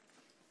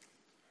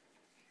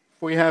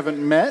We haven't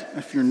met,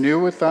 if you're new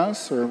with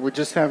us or we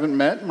just haven't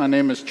met, my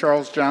name is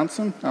Charles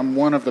Johnson. I'm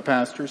one of the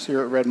pastors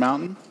here at Red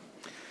Mountain.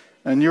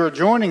 And you're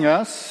joining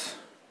us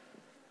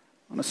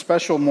on a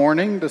special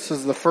morning. This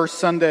is the first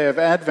Sunday of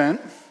Advent.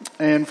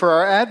 And for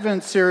our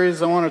Advent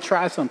series, I want to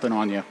try something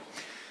on you.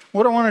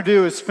 What I want to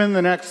do is spend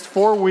the next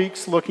 4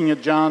 weeks looking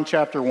at John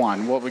chapter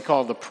 1, what we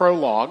call the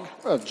prologue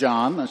of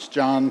John. That's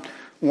John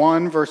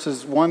 1,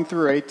 verses 1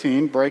 through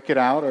 18. Break it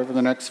out over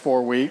the next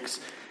 4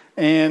 weeks.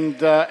 And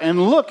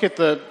look at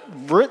the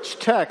rich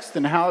text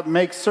and how it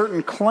makes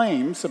certain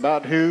claims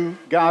about who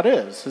God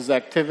is, his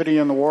activity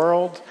in the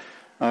world,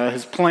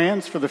 his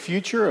plans for the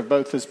future of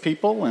both his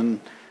people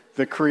and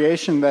the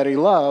creation that he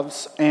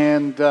loves,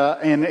 and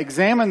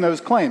examine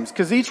those claims,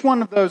 because each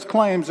one of those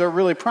claims are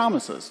really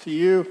promises to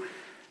you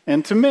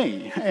and to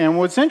me. And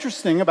what's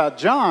interesting about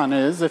John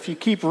is, if you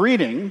keep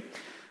reading,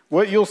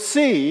 what you'll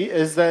see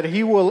is that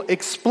he will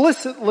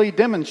explicitly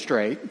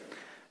demonstrate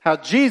how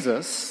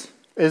Jesus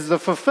is the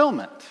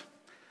fulfillment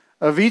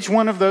of each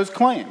one of those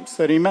claims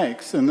that he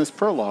makes in this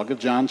prologue of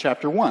John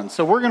chapter 1.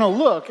 So we're going to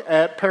look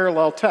at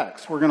parallel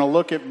texts. We're going to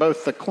look at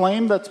both the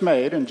claim that's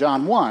made in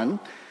John 1,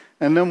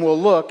 and then we'll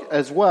look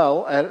as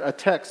well at a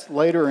text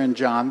later in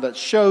John that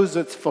shows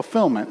its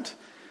fulfillment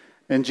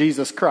in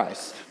Jesus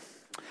Christ.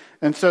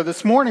 And so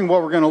this morning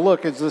what we're going to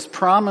look is this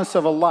promise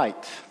of a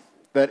light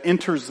that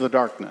enters the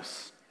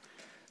darkness.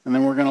 And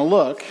then we're going to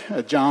look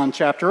at John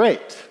chapter 8,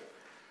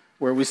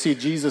 where we see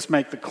Jesus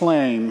make the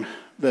claim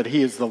that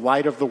he is the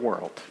light of the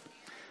world.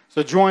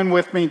 So join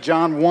with me,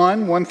 John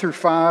 1 through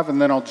 5,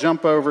 and then I'll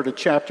jump over to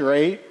chapter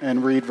 8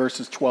 and read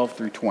verses 12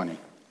 through 20.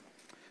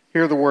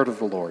 Hear the word of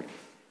the Lord.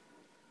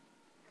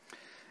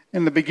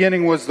 In the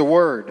beginning was the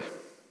Word,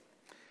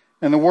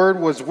 and the Word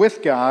was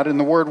with God, and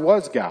the Word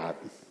was God.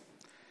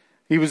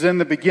 He was in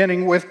the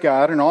beginning with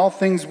God, and all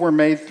things were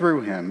made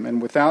through him, and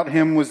without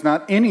him was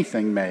not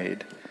anything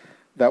made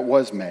that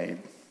was made.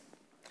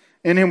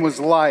 In him was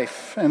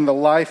life, and the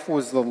life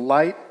was the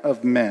light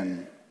of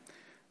men.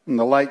 And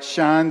the light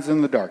shines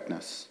in the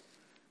darkness,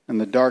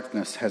 and the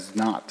darkness has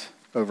not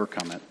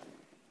overcome it.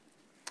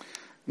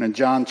 And in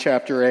John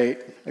chapter 8,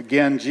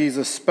 again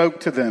Jesus spoke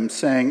to them,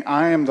 saying,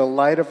 I am the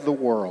light of the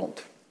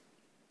world.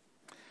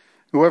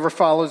 Whoever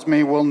follows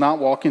me will not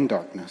walk in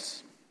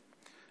darkness,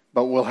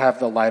 but will have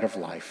the light of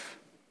life.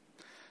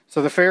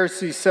 So the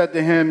Pharisees said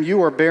to him,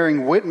 You are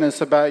bearing witness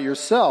about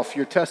yourself.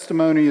 Your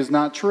testimony is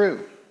not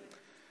true.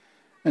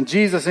 And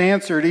Jesus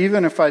answered,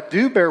 Even if I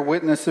do bear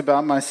witness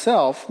about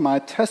myself, my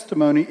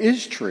testimony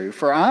is true,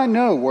 for I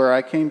know where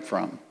I came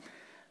from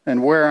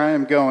and where I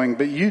am going,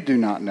 but you do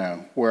not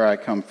know where I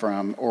come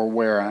from or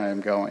where I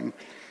am going.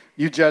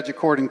 You judge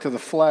according to the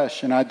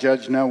flesh, and I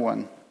judge no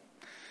one.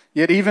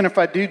 Yet even if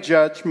I do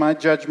judge, my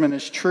judgment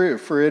is true,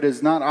 for it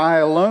is not I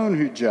alone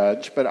who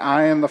judge, but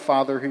I and the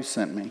Father who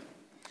sent me.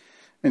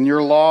 In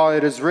your law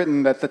it is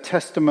written that the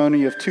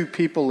testimony of two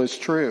people is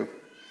true.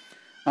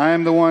 I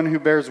am the one who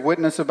bears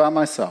witness about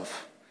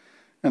myself,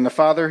 and the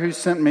Father who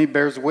sent me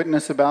bears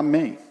witness about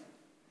me.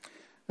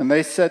 And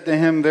they said to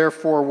him,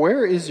 Therefore,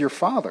 where is your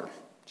Father?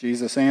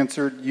 Jesus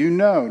answered, You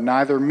know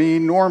neither me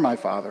nor my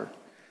Father.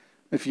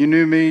 If you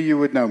knew me, you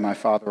would know my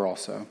Father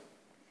also.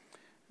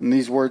 And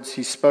these words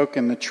he spoke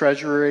in the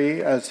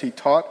treasury as he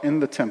taught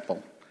in the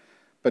temple.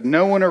 But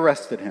no one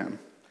arrested him,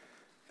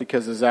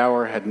 because his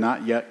hour had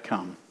not yet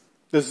come.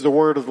 This is the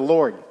word of the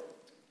Lord.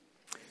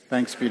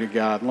 Thanks be to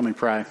God. Let me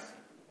pray.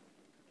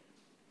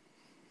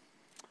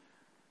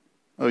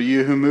 O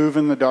you who move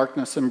in the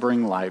darkness and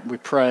bring light, we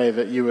pray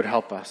that you would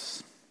help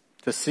us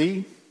to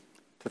see,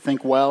 to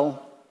think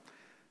well,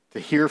 to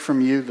hear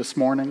from you this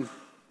morning.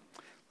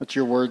 Let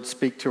your word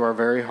speak to our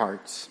very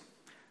hearts,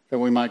 that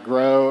we might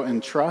grow in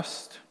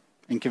trust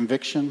and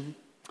conviction,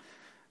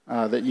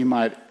 that you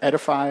might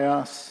edify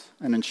us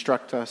and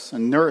instruct us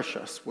and nourish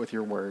us with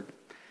your word.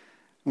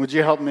 Would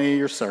you help me,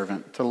 your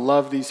servant, to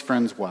love these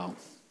friends well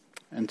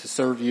and to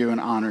serve you and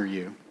honor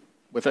you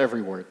with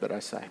every word that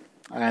I say.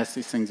 I ask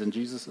these things in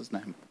Jesus'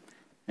 name.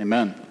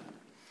 Amen.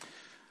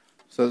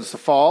 So it's the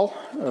fall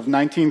of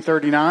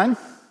 1939.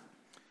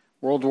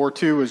 World War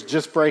II was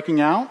just breaking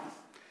out.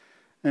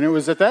 And it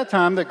was at that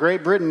time that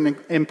Great Britain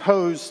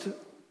imposed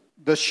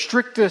the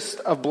strictest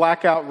of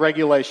blackout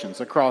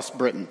regulations across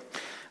Britain.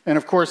 And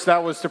of course,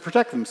 that was to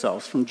protect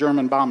themselves from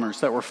German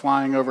bombers that were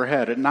flying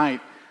overhead. At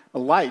night, a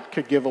light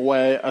could give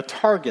away a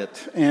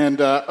target.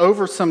 And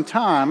over some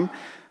time,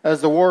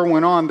 as the war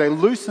went on, they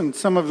loosened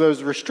some of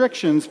those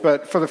restrictions,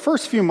 but for the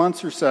first few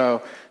months or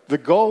so, the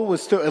goal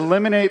was to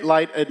eliminate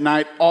light at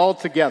night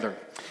altogether.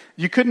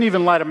 You couldn't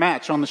even light a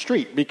match on the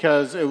street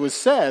because it was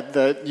said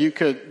that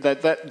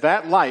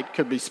that light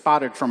could be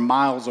spotted from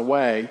miles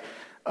away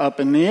up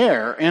in the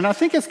air. And I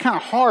think it's kind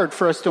of hard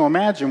for us to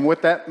imagine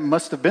what that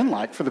must have been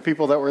like for the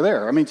people that were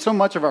there. I mean, so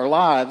much of our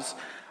lives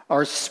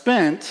are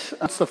spent,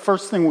 that's the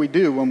first thing we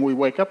do when we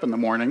wake up in the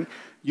morning.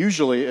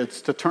 Usually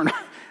it's to turn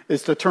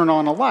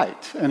on a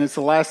light. And it's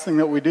the last thing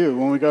that we do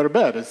when we go to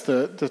bed, is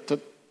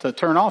to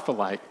turn off a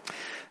light.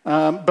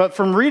 But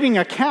from reading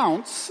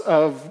accounts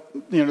of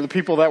the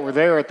people that were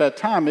there at that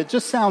time, it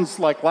just sounds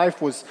like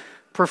life was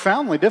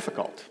profoundly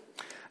difficult.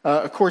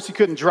 Of course, you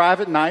couldn't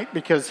drive at night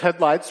because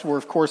headlights were,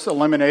 of course,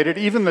 eliminated.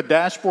 Even the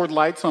dashboard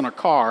lights on a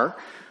car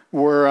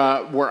were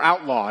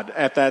outlawed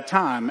at that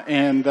time.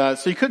 And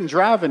so you couldn't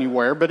drive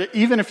anywhere. But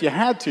even if you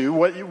had to,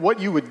 what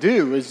you would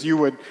do is you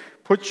would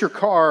put your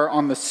car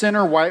on the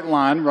center white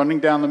line running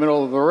down the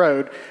middle of the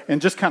road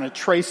and just kind of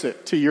trace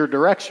it to your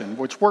direction,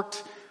 which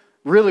worked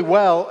really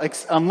well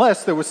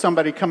unless there was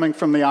somebody coming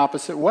from the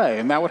opposite way.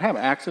 And that would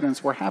happen.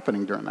 Accidents were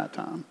happening during that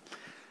time.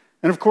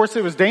 And of course,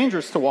 it was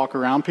dangerous to walk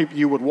around.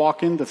 You would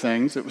walk into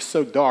things. It was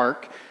so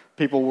dark.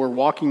 People were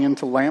walking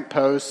into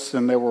lampposts,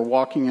 and they were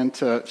walking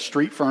into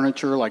street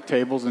furniture like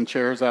tables and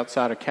chairs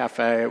outside a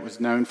cafe. It was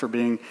known for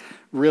being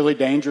really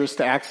dangerous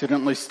to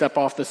accidentally step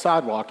off the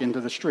sidewalk into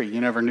the street.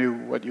 You never knew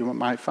what you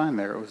might find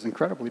there. It was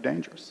incredibly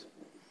dangerous.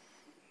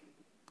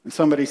 And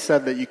somebody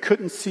said that you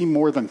couldn't see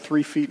more than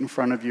 3 feet in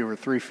front of you or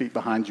 3 feet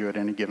behind you at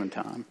any given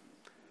time.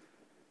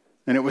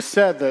 And it was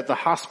said that the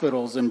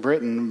hospitals in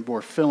Britain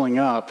were filling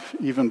up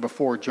even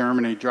before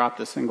Germany dropped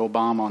a single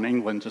bomb on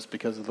England just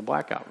because of the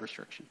blackout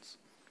restrictions.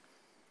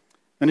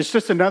 And it's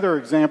just another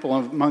example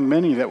among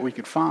many that we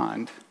could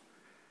find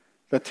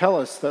that tell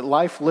us that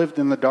life lived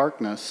in the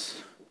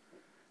darkness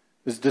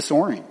is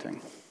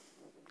disorienting,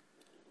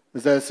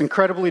 is that it's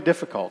incredibly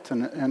difficult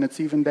and it's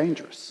even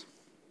dangerous.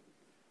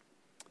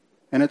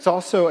 And it's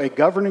also a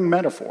governing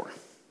metaphor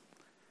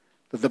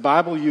that the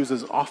Bible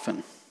uses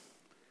often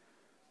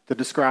to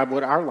describe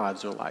what our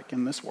lives are like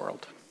in this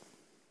world.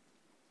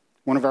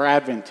 One of our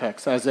Advent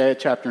texts, Isaiah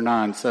chapter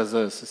 9, says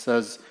this. It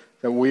says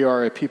that we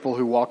are a people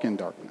who walk in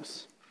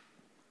darkness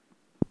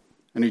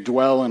and who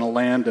dwell in a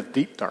land of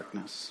deep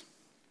darkness.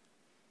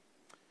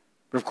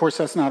 But of course,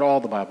 that's not all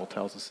the Bible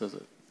tells us, is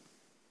it?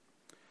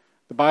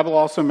 The Bible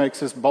also makes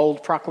this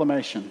bold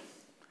proclamation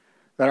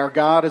that our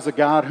God is a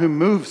God who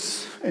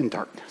moves in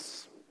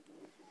darkness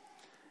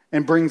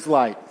and brings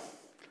light.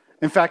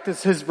 In fact,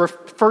 it's his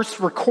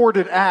first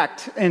recorded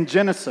act in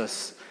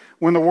Genesis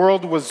when the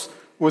world was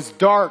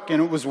dark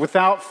and it was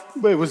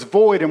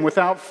void and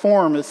without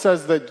form. It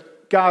says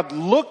that God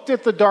looked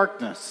at the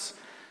darkness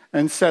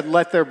and said,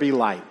 "Let there be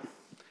light."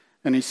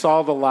 And he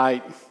saw the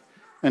light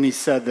and he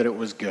said that it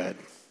was good.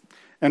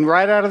 And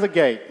right out of the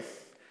gate,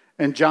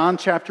 in John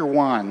chapter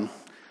 1,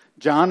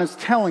 John is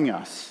telling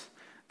us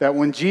that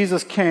when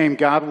Jesus came,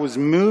 God was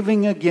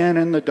moving again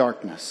in the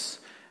darkness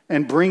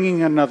and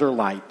bringing another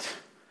light.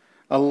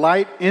 A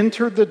light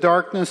entered the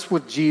darkness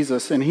with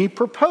Jesus, and he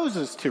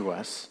proposes to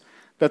us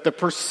that the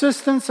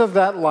persistence of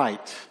that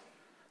light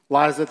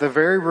lies at the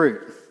very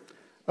root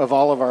of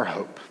all of our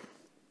hope.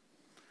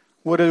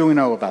 What do we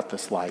know about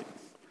this light?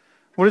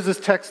 What does this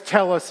text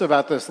tell us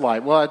about this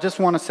light? Well, I just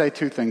want to say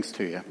two things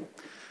to you.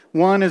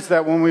 One is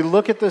that when we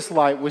look at this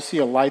light, we see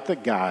a light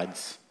that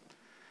guides,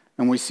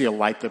 and we see a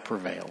light that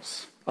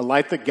prevails. A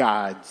light that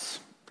guides,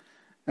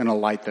 and a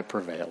light that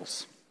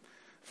prevails.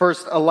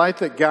 First, a light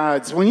that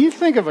guides. When you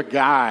think of a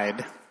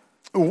guide,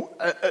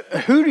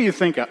 who do you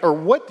think of, or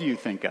what do you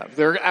think of?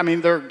 There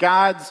are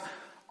guides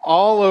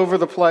all over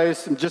the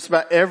place in just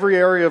about every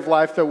area of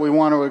life that we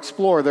want to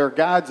explore. There are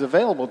guides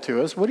available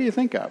to us. What do you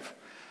think of?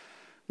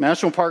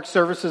 National Park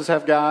Services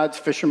have guides.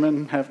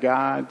 Fishermen have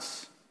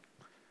guides.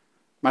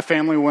 My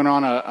family went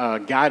on a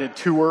guided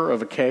tour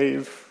of a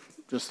cave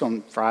just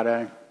on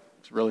Friday.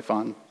 It's really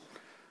fun.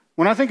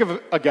 When I think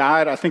of a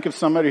guide, I think of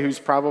somebody who's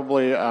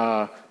probably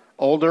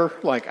older.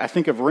 Like, I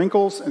think of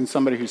wrinkles and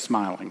somebody who's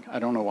smiling. I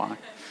don't know why.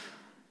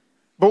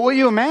 But what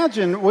you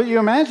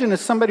imagine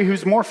is somebody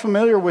who's more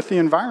familiar with the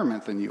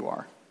environment than you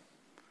are.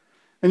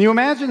 And you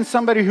imagine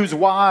somebody who's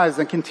wise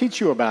and can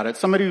teach you about it,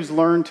 somebody who's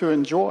learned to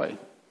enjoy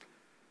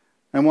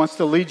and wants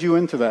to lead you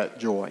into that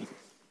joy.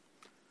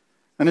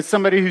 And it's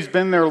somebody who's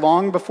been there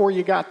long before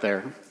you got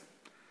there.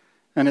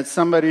 And it's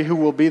somebody who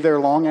will be there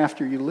long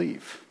after you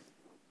leave.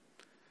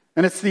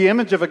 And it's the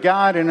image of a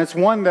guide, and it's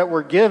one that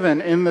we're given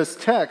in this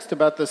text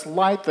about this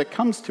light that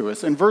comes to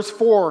us. In verse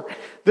 4,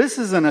 this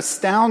is an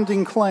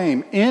astounding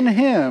claim. In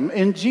him,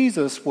 in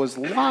Jesus, was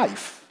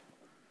life.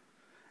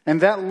 And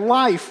that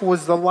life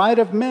was the light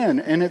of men.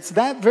 And it's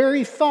that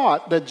very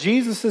thought that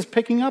Jesus is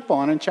picking up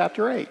on in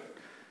chapter 8.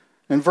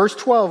 In verse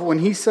 12, when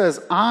he says,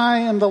 "I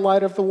am the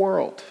light of the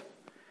world."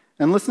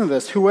 And listen to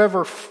this.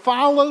 "Whoever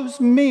follows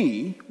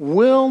me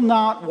will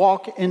not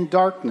walk in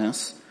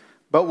darkness,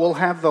 but will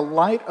have the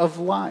light of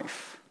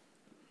life."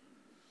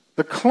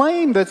 The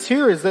claim that's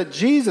here is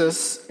that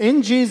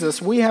in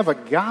Jesus, we have a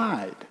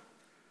guide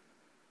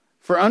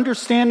for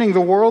understanding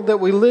the world that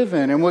we live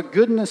in and what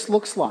goodness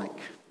looks like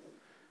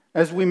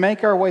as we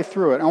make our way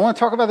through it. I want to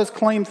talk about this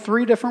claim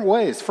three different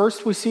ways.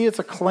 First, we see it's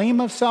a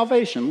claim of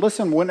salvation.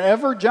 Listen,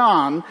 whenever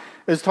John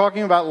is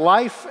talking about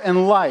life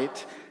and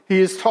light, he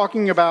is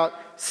talking about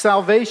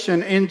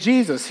salvation in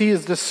Jesus. He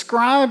is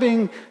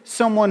describing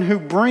someone who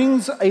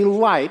brings a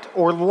light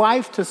or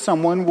life to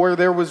someone where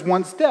there was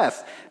once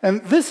death.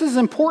 And this is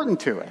important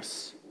to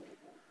us.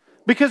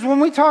 Because when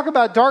we talk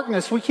about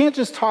darkness, we can't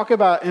just talk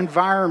about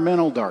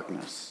environmental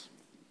darkness.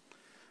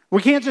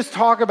 We can't just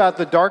talk about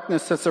the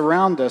darkness that's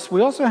around us.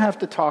 We also have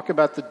to talk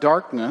about the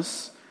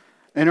darkness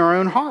in our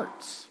own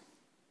hearts.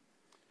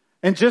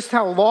 and just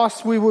how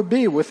lost we would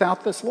be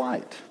without this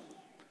light.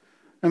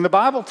 And the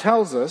Bible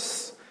tells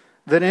us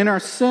that in our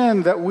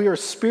sin that we are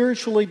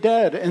spiritually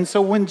dead. And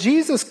so when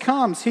Jesus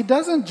comes, he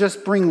doesn't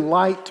just bring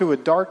light to a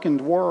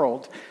darkened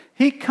world.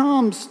 He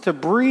comes to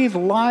breathe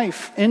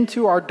life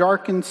into our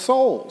darkened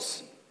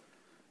souls.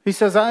 He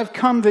says, I've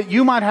come that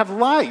you might have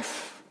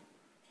life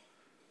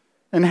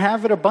and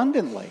have it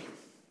abundantly.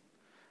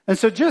 And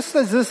so just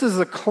as this is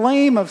a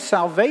claim of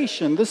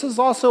salvation, this is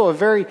also a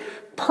very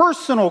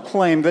personal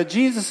claim that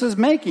Jesus is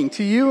making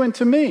to you and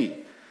to me.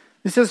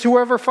 He says,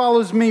 whoever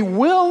follows me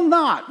will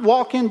not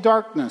walk in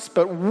darkness,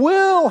 but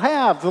will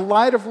have the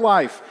light of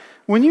life.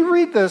 When you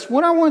read this,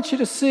 what I want you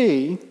to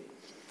see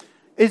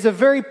is a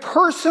very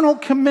personal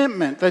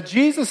commitment that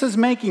Jesus is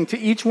making to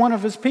each one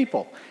of his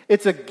people.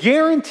 It's a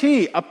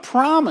guarantee, a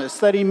promise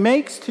that he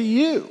makes to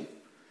you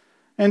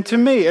and to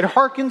me. It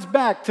harkens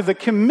back to the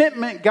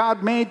commitment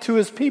God made to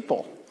his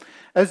people.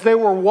 As they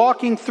were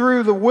walking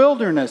through the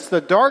wilderness,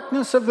 the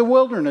darkness of the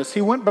wilderness,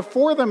 he went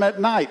before them at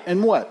night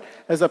and what?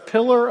 As a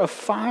pillar of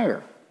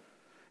fire.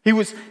 He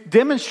was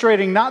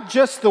demonstrating not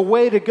just the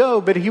way to go,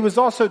 but he was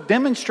also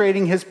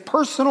demonstrating his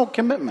personal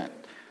commitment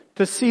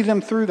to see them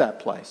through that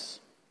place.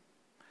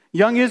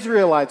 Young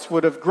Israelites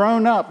would have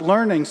grown up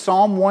learning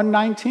Psalm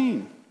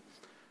 119.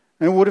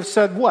 And would have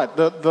said what?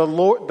 The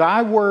Lord,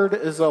 thy word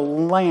is a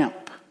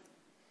lamp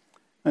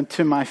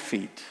unto my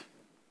feet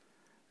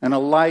and a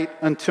light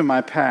unto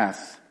my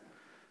path.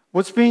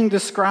 What's being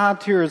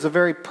described here is a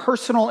very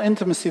personal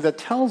intimacy that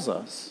tells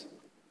us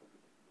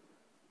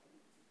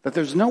that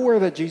there's nowhere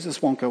that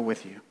Jesus won't go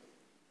with you.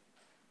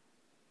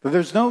 That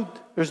there's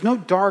no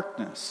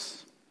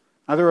darkness,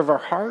 either of our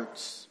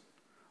hearts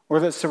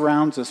or that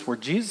surrounds us, where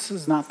Jesus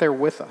is not there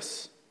with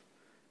us.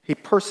 He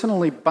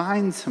personally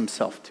binds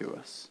himself to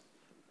us.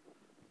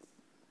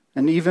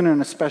 And even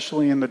and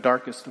especially in the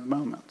darkest of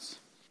moments.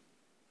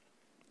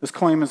 This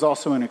claim is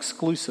also an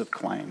exclusive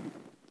claim.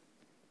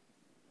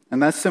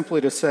 And that's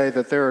simply to say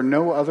that there are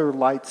no other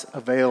lights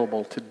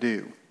available to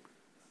do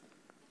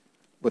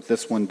what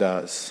this one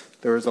does.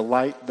 There is a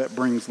light that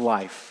brings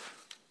life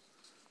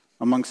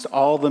amongst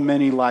all the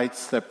many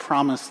lights that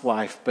promise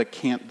life but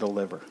can't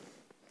deliver.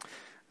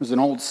 There's an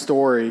old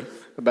story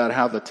about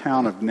how the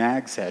town of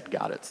Nags Head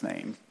got its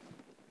name.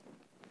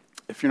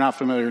 If you're not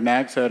familiar,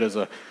 Nags Head is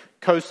a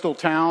coastal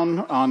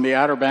town on the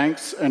Outer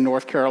Banks in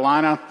North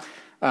Carolina.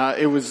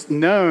 It was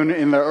known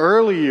in the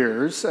early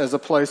years as a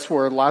place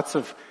where lots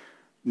of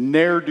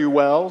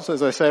ne'er-do-wells,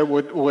 as I said,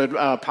 would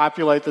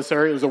populate this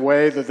area. It was a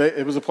way that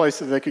it was a place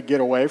that they could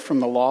get away from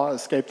the law,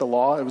 escape the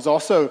law. It was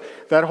also,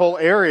 that whole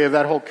area,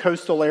 that whole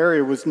coastal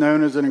area was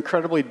known as an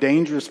incredibly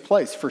dangerous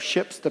place for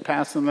ships to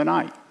pass in the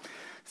night.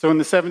 So in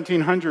the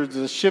 1700s,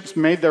 as ships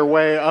made their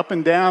way up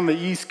and down the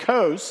East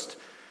Coast,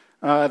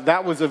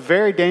 that was a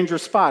very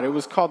dangerous spot. It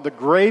was called the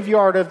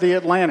graveyard of the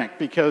Atlantic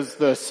because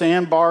the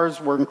sandbars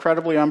were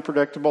incredibly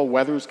unpredictable.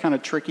 Weather was kind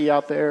of tricky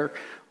out there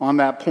on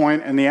that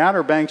point, and the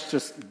Outer Banks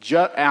just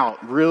jut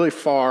out really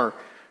far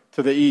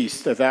to the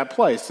east at that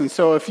place. And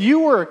so if you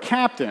were a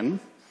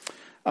captain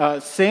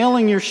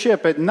sailing your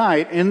ship at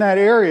night in that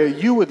area,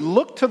 you would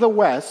look to the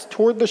west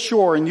toward the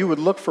shore and you would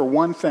look for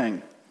one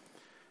thing.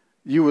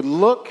 You would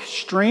look,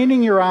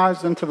 straining your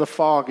eyes into the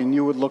fog, and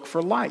you would look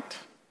for light.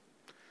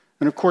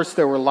 And of course,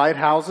 there were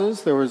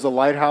lighthouses. There was a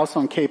lighthouse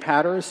on Cape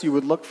Hatteras. You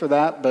would look for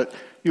that, but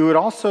you would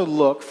also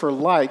look for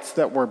lights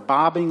that were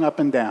bobbing up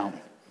and down.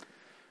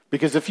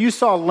 Because if you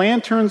saw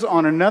lanterns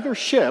on another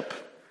ship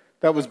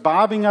that was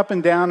bobbing up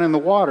and down in the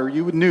water,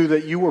 you knew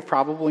that you were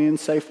probably in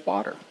safe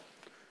water.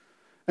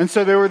 And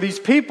so there were these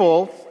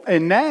people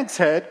in Nags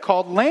Head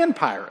called land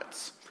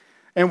pirates.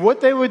 And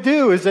what they would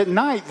do is at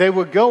night, they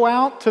would go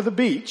out to the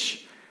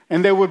beach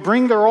and they would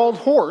bring their old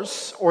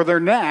horse or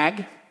their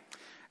nag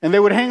and they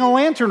would hang a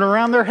lantern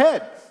around their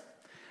head.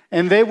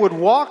 And they would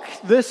walk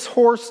this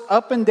horse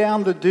up and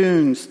down the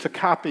dunes to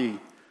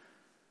copy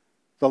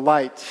the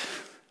light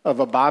of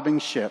a bobbing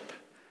ship.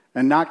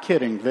 And not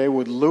kidding, they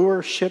would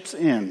lure ships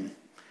in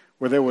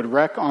where they would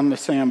wreck on the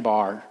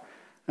sandbar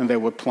and they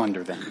would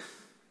plunder them.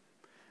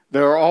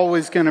 There are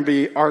always going to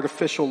be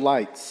artificial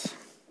lights.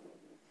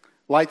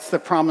 Lights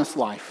that promise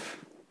life.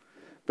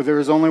 But there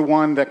is only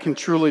one that can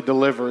truly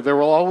deliver. There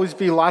will always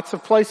be lots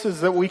of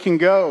places that we can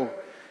go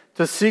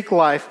to seek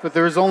life, but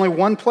there is only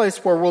one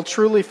place where we'll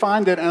truly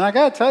find it. And I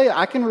got to tell you,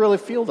 I can really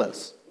feel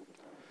this.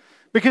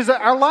 Because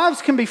our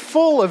lives can be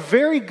full of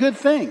very good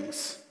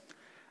things.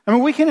 I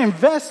mean, we can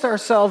invest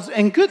ourselves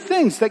in good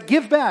things that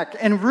give back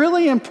in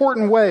really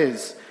important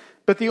ways.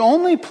 But the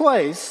only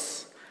place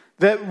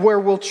where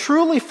we'll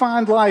truly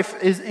find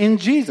life is in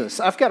Jesus.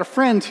 I've got a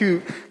friend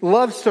who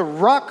loves to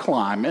rock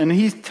climb, and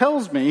he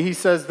tells me, he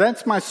says,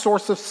 that's my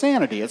source of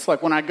sanity. It's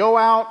like when I go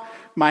out,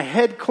 my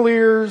head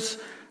clears,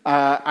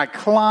 I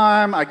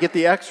climb, I get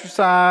the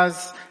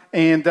exercise,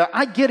 and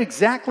I get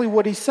exactly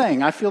what he's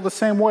saying. I feel the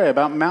same way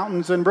about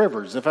mountains and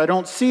rivers. If I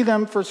don't see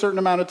them for a certain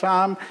amount of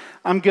time,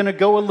 I'm going to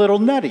go a little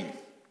nutty.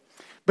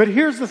 But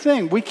here's the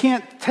thing. We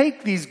can't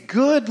take these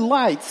good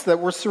lights that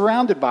we're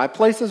surrounded by,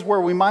 places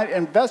where we might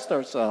invest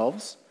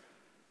ourselves,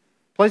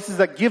 places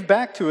that give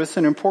back to us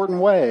in important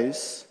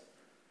ways,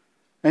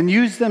 and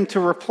use them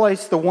to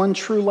replace the one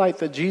true light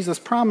that Jesus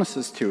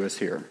promises to us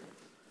here.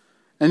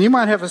 And you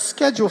might have a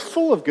schedule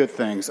full of good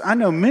things. I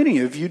know many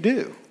of you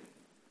do.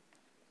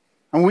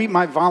 And we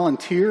might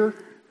volunteer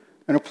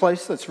in a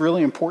place that's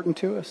really important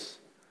to us.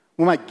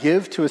 We might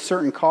give to a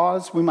certain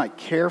cause. We might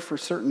care for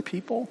certain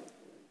people.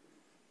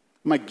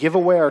 We might give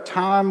away our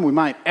time. We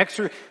might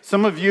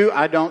some of you,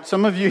 I don't.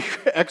 Some of you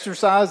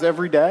exercise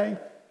every day.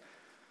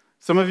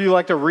 Some of you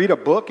like to read a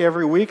book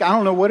every week. I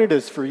don't know what it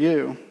is for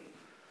you.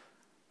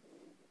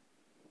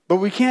 But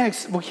we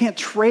can't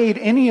trade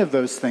any of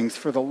those things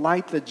for the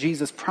light that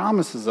Jesus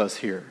promises us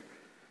here.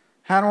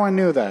 How do I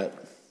know that?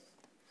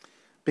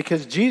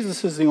 Because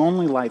Jesus is the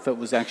only light that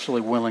was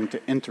actually willing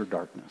to enter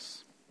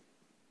darkness.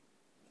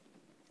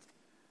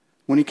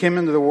 When he came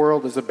into the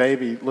world as a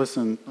baby,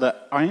 listen, the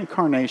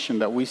incarnation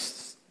that we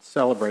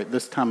celebrate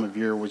this time of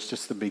year was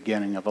just the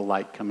beginning of a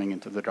light coming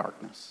into the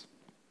darkness.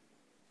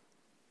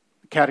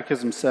 The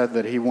Catechism said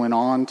that he went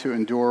on to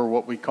endure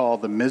what we call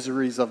the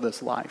miseries of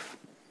this life.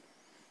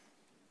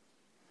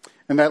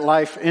 And that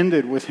life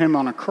ended with him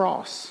on a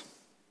cross,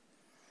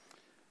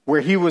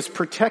 where he was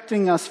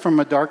protecting us from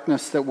a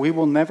darkness that we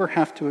will never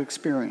have to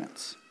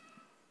experience.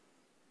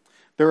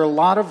 There are a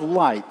lot of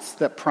lights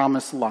that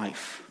promise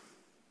life,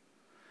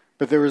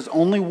 but there is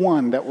only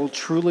one that will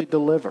truly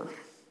deliver.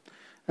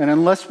 And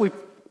unless we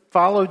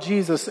follow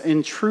Jesus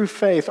in true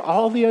faith,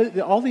 all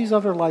these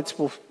other lights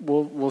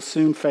will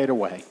soon fade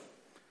away.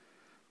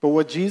 But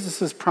what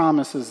Jesus'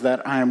 promise is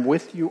that I am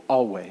with you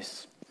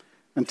always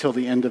until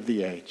the end of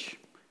the age.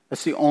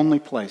 That's the only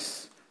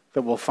place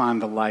that we'll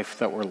find the life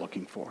that we're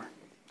looking for.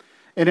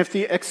 And if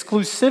the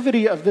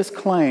exclusivity of this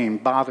claim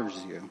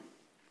bothers you,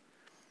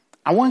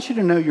 I want you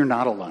to know you're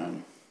not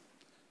alone.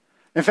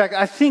 In fact,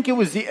 I think it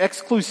was the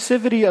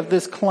exclusivity of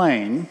this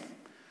claim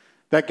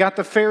that got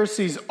the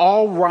Pharisees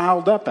all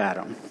riled up at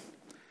him.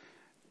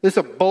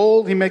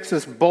 He makes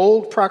this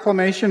bold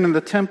proclamation in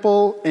the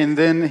temple, and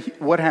then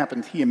what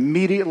happened? He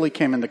immediately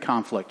came into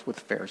conflict with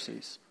the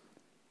Pharisees.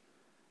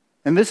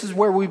 And this is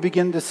where we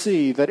begin to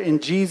see that in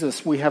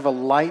Jesus we have a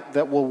light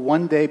that will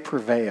one day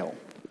prevail.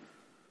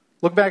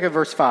 Look back at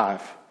verse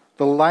 5.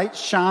 The light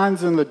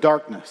shines in the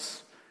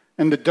darkness,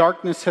 and the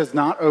darkness has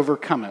not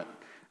overcome it.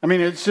 I mean,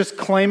 it's just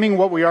claiming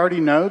what we already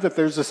know, that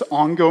there's this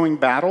ongoing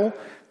battle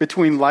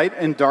between light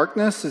and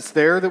darkness. It's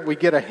there that we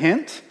get a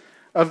hint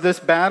of this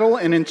battle.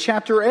 And in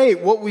chapter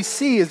 8, what we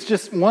see is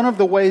just one of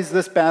the ways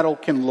this battle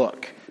can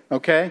look.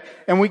 Okay?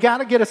 And we got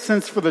to get a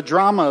sense for the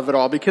drama of it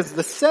all, because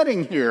the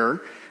setting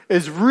here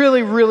is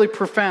really, really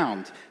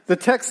profound. The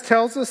text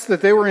tells us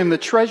that they were in the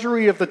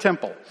treasury of the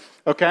temple.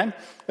 Okay?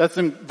 That's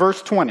in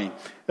verse 20.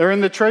 They're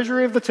in the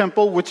treasury of the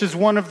temple, which is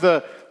one of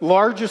the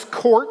largest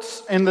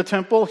courts in the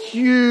temple.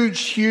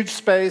 Huge, huge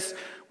space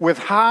with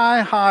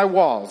high, high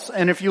walls.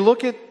 And if you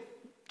look at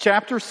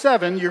chapter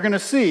 7, you're going to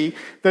see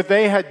that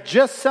they had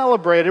just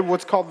celebrated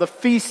what's called the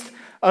Feast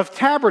of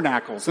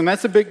Tabernacles. And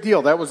that's a big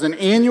deal. That was an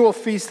annual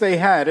feast they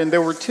had. And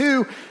there were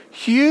two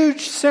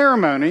huge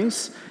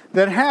ceremonies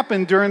that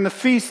happened during the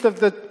Feast of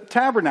the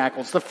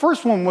Tabernacles. The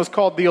first one was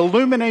called the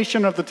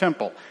illumination of the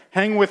temple.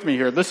 Hang with me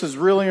here. This is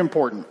really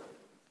important.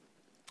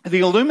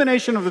 The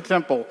illumination of the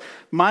temple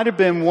might have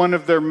been one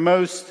of their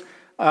most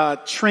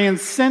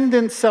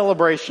transcendent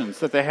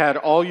celebrations that they had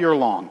all year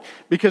long.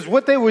 Because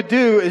what they would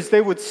do is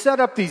they would set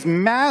up these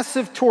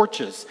massive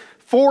torches,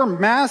 4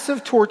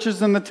 massive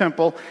torches in the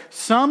temple.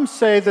 Some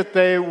say that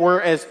they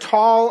were as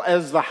tall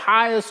as the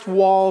highest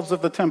walls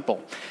of the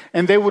temple.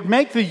 And they would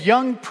make the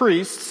young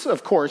priests,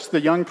 of course,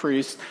 the young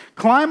priests,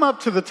 climb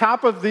up to the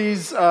top of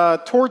these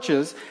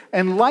torches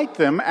and light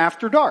them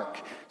after dark.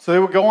 So they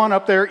would go on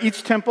up there.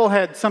 Each temple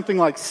had something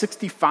like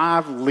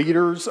 65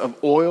 liters of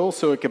oil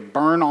so it could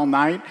burn all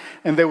night.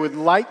 And they would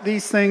light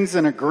these things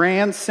in a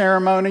grand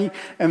ceremony.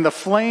 And the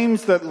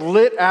flames that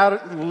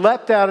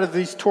leapt out of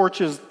these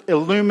torches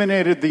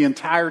illuminated the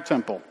entire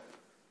temple.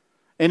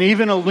 And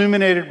even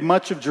illuminated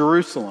much of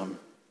Jerusalem.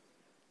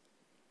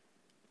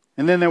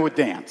 And then they would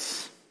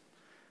dance.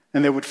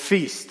 And they would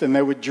feast. And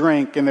they would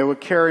drink. And they would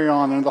carry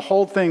on. And the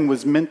whole thing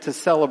was meant to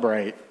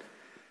celebrate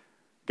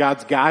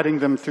God's guiding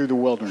them through the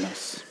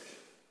wilderness.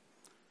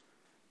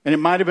 And it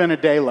might have been a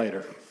day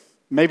later,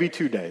 maybe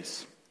 2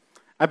 days.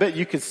 I bet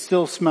you could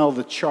still smell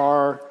the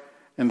char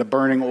and the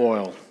burning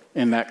oil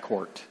in that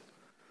court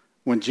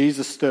when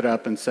Jesus stood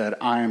up and said,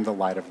 I am the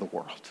light of the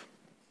world.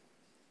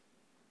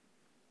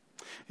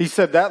 He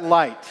said, that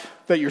light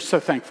that you're so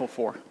thankful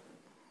for,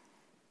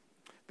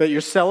 that you're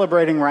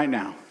celebrating right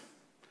now,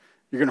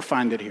 you're going to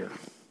find it here.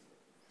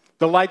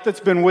 The light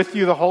that's been with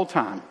you the whole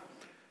time.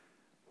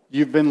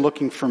 You've been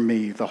looking for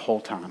me the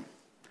whole time.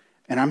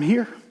 And I'm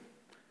here.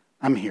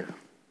 I'm here.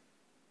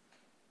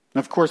 And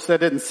of course, that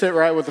didn't sit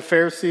right with the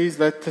Pharisees.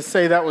 That to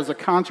say that was a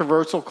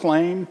controversial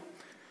claim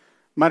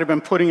might have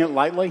been putting it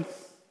lightly.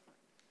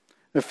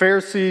 The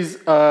Pharisees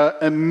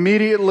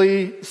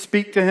immediately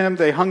speak to him.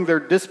 They hung their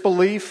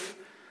disbelief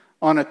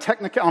on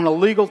a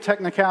legal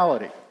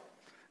technicality,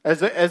 as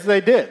they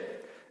did.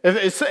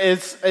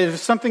 If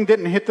something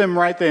didn't hit them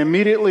right, they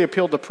immediately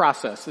appealed to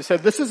process. They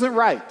said, this isn't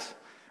right.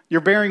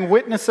 You're bearing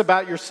witness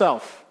about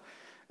yourself.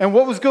 And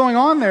what was going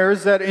on there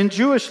is that in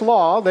Jewish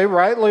law, they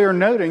rightly are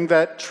noting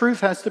that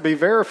truth has to be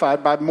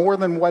verified by more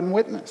than one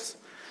witness.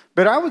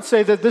 But I would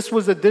say that this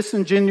was a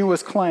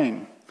disingenuous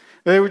claim.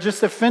 They were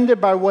just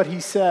offended by what he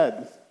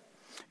said.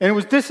 And it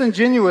was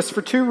disingenuous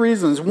for two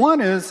reasons.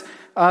 One is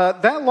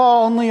that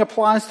law only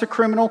applies to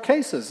criminal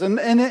cases.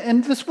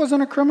 And this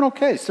wasn't a criminal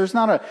case. There's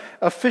not an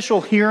official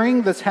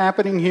hearing that's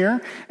happening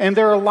here. And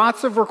there are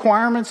lots of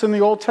requirements in the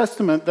Old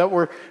Testament that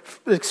were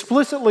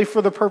explicitly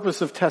for the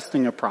purpose of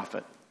testing a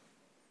prophet.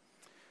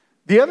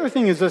 The other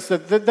thing is this,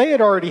 that they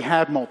had already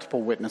had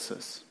multiple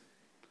witnesses.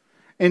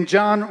 In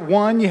John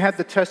 1, you had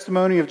the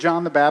testimony of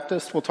John the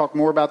Baptist. We'll talk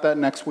more about that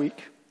next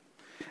week.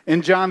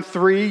 In John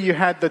 3, you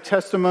had the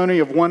testimony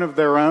of one of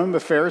their own, the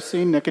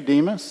Pharisee,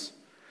 Nicodemus.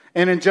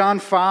 And in John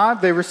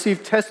 5, they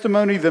received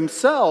testimony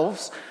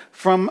themselves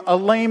from a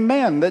lame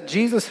man that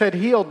Jesus had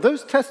healed.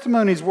 Those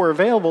testimonies were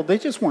available. They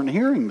just weren't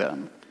hearing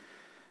them.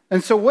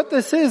 And so what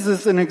this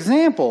is an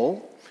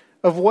example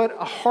of what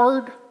a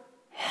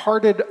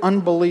hard-hearted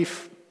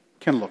unbelief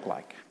can look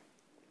like.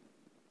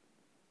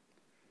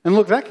 And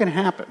look, that can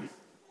happen.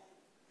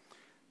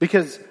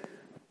 Because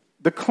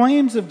the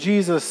claims of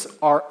Jesus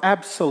are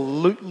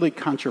absolutely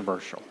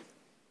controversial,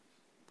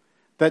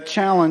 that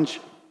challenge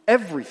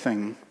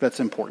everything that's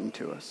important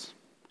to us.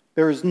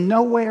 There is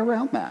no way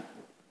around that.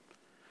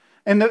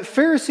 And the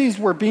Pharisees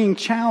were being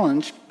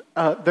challenged,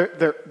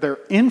 their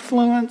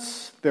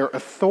influence, their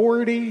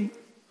authority.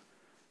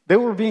 They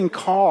were being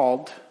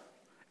called,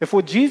 if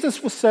what Jesus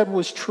said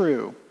was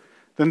true,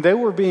 then they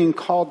were being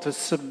called to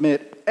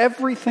submit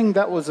everything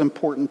that was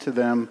important to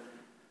them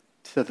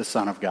to the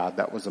Son of God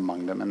that was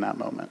among them in that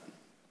moment.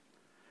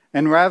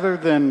 And rather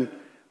than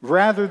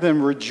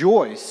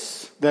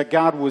rejoice that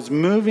God was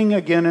moving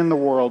again in the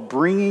world,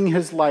 bringing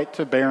his light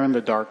to bear in the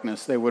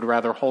darkness, they would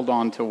rather hold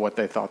on to what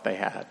they thought they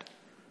had.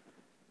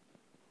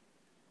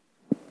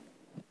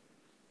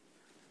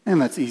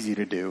 And that's easy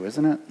to do,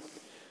 isn't it?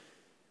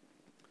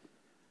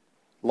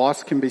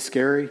 Loss can be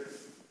scary.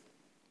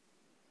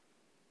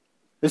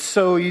 It's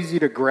so easy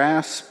to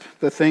grasp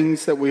the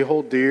things that we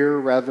hold dear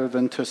rather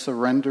than to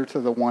surrender to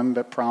the one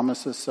that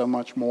promises so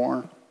much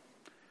more.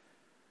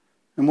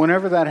 And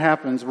whenever that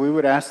happens, we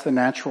would ask the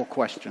natural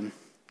question,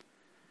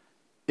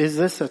 is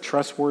this a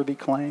trustworthy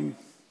claim?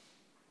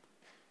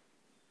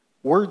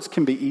 Words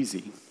can be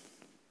easy.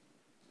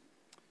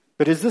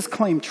 But is this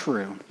claim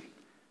true?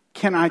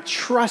 Can I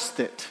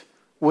trust it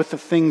with the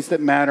things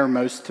that matter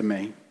most to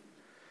me?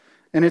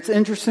 And it's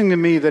interesting to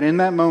me that in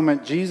that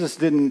moment, Jesus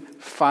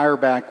didn't fire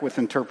back with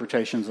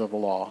interpretations of the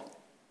law.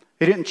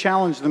 He didn't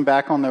challenge them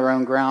back on their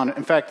own ground.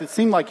 In fact, it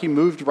seemed like he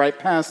moved right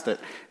past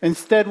it.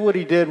 Instead, what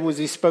he did was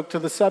he spoke to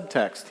the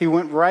subtext. He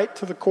went right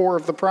to the core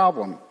of the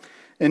problem.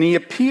 And he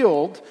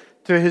appealed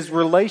to his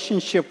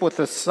relationship with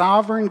a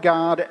sovereign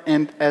God.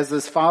 And as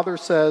his Father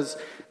says,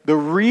 the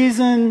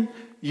reason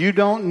you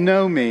don't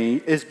know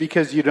me is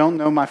because you don't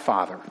know my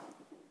Father.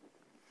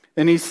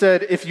 And he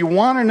said, if you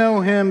want to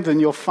know him, then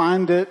you'll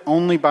find it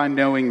only by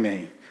knowing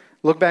me.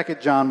 Look back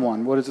at John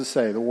 1. What does it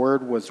say? The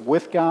Word was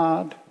with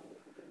God,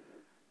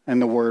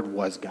 and the Word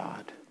was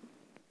God.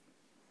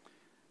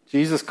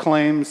 Jesus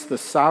claims the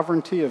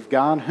sovereignty of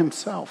God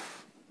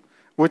himself,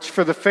 which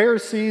for the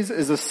Pharisees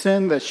is a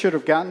sin that should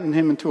have gotten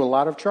him into a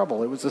lot of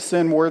trouble. It was a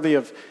sin worthy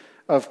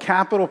of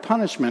capital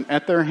punishment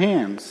at their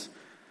hands.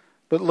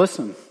 But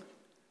listen,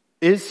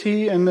 is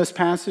he in this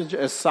passage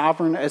as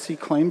sovereign as he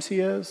claims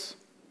he is?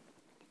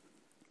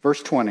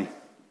 Verse 20,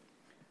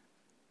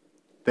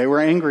 they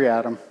were angry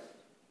at him,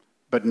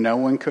 but no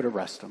one could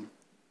arrest him,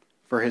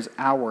 for his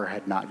hour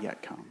had not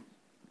yet come.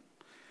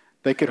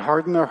 They could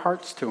harden their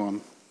hearts to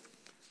him,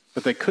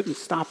 but they couldn't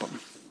stop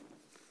him.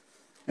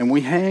 And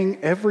we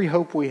hang every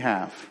hope we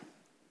have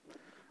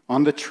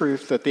on the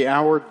truth that the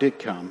hour did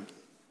come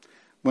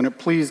when it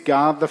pleased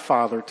God the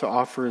Father to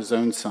offer his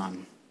own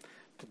Son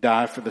to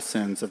die for the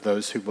sins of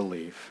those who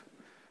believe.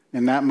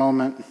 In that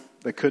moment,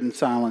 they couldn't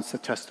silence the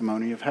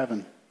testimony of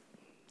heaven.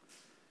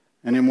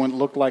 And in what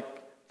looked like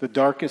the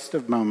darkest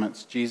of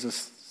moments,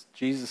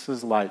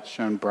 Jesus' light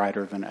shone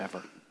brighter than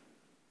ever.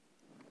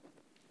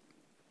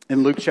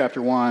 In Luke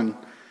chapter 1,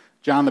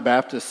 John the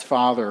Baptist's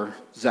father,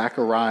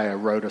 Zechariah,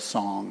 wrote a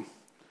song.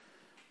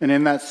 And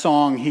in that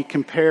song, he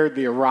compared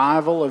the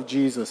arrival of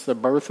Jesus, the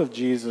birth of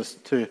Jesus,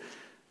 to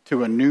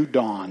a new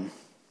dawn,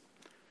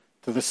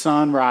 to the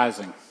sun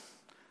rising,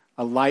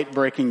 a light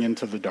breaking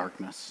into the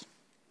darkness.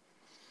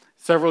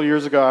 Several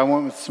years ago, I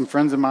went with some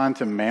friends of mine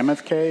to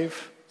Mammoth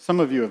Cave. Some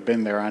of you have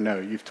been there, I know.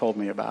 You've told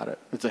me about it.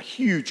 It's a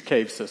huge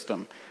cave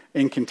system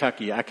in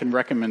Kentucky. I can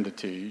recommend it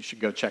to you. You should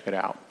go check it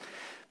out.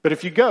 But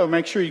if you go,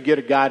 make sure you get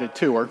a guided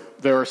tour.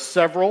 There are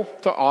several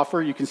to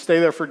offer. You can stay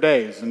there for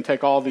days and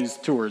take all these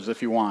tours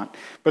if you want.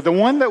 But the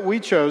one that we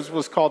chose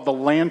was called the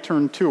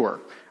Lantern Tour.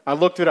 I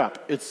looked it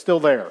up. It's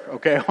still there,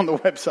 okay, on the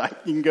website.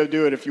 You can go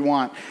do it if you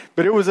want.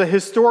 But it was a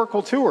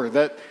historical tour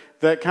that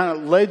kind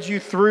of led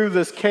you through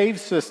this cave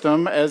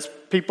system as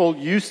people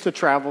used to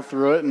travel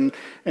through it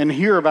and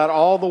hear about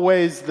all the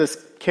ways this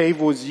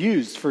cave was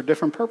used for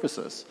different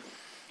purposes.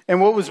 And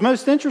what was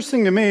most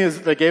interesting to me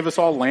is they gave us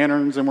all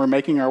lanterns and we're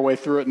making our way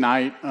through at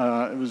night.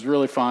 It was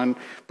really fun.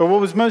 But what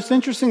was most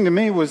interesting to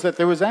me was that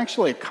there was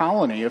actually a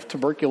colony of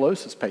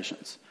tuberculosis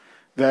patients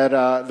that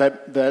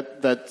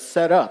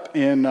set up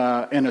in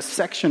a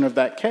section of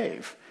that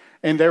cave.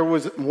 And there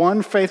was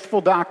one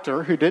faithful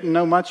doctor who didn't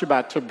know much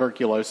about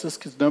tuberculosis,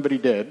 because nobody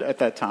did at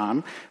that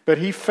time, but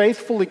he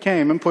faithfully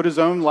came and put his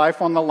own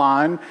life on the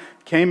line,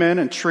 came in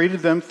and treated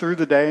them through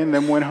the day, and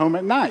then went home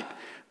at night.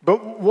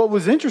 But what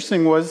was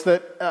interesting was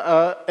that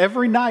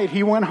every night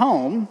he went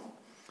home,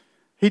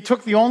 he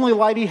took the only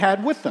light he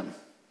had with him.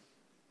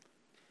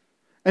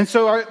 And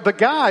so the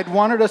guide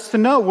wanted us to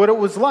know what it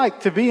was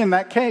like to be in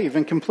that cave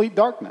in complete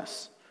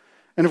darkness.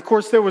 And of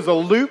course there was a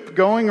loop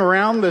going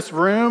around this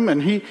room,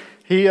 and he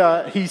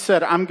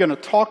said, I'm going to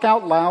talk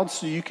out loud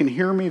so you can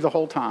hear me the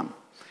whole time.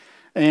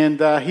 And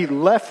he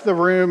left the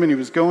room and he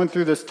was going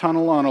through this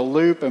tunnel on a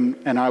loop,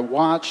 and I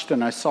watched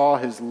and I saw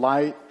his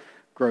light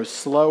grow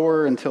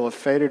slower until it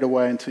faded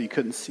away until you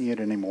couldn't see it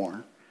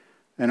anymore.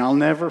 And I'll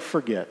never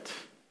forget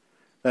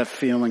that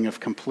feeling of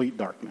complete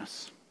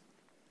darkness.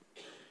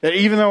 That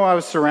even though I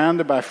was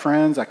surrounded by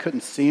friends, I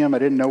couldn't see them, I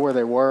didn't know where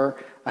they were.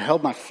 I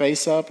held my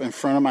face up in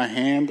front of my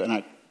hand and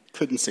I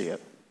couldn't see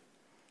it.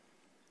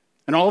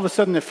 And all of a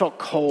sudden it felt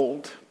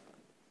cold.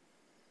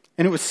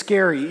 And it was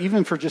scary,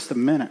 even for just a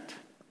minute.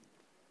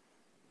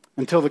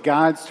 Until the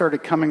guide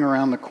started coming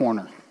around the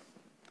corner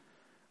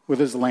with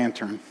his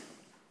lantern,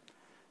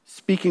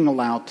 speaking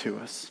aloud to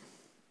us.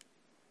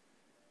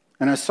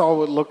 And I saw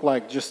what looked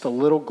like just a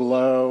little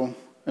glow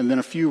and then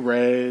a few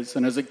rays.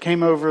 And as it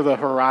came over the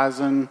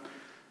horizon,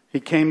 he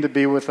came to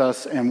be with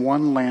us, and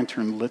one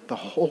lantern lit the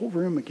whole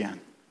room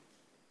again.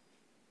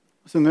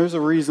 Listen, there's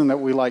a reason that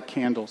we light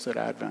candles at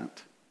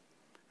Advent.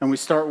 And we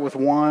start with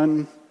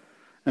one,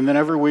 and then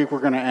every week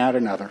we're going to add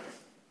another.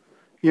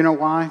 You know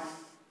why?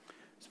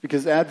 It's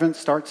because Advent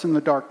starts in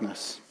the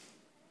darkness.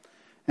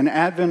 And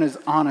Advent is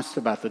honest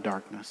about the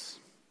darkness.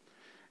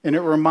 And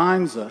it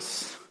reminds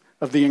us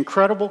of the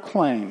incredible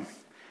claim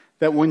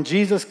that when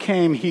Jesus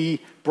came,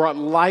 he brought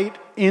light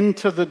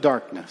into the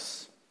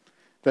darkness.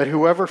 That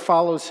whoever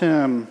follows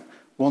him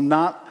will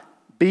not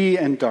be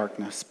in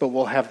darkness, but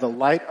will have the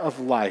light of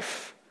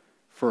life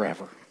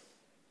forever.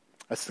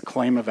 That's the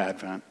claim of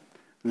Advent.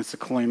 And it's a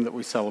claim that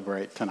we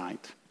celebrate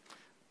tonight.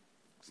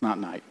 It's not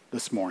night,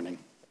 this morning.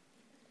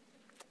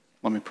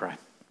 Let me pray.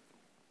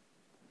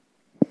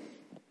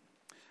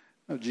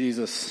 Oh,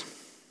 Jesus,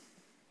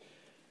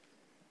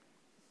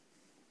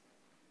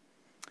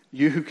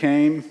 you who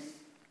came,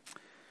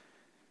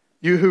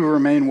 you who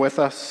remain with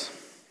us,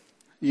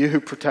 you who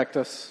protect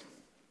us,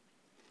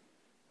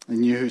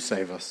 and you who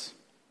save us,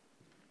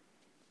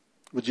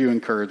 would you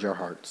encourage our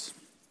hearts?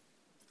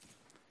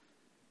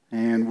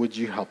 And would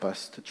you help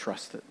us to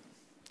trust it?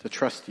 To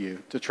trust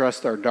you, to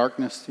trust our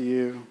darkness to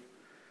you,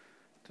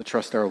 to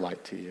trust our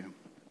light to you.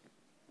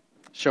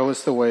 Show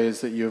us the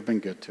ways that you have been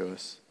good to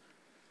us,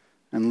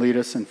 and lead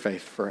us in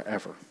faith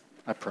forever,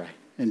 I pray.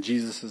 In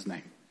Jesus'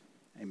 name,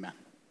 amen.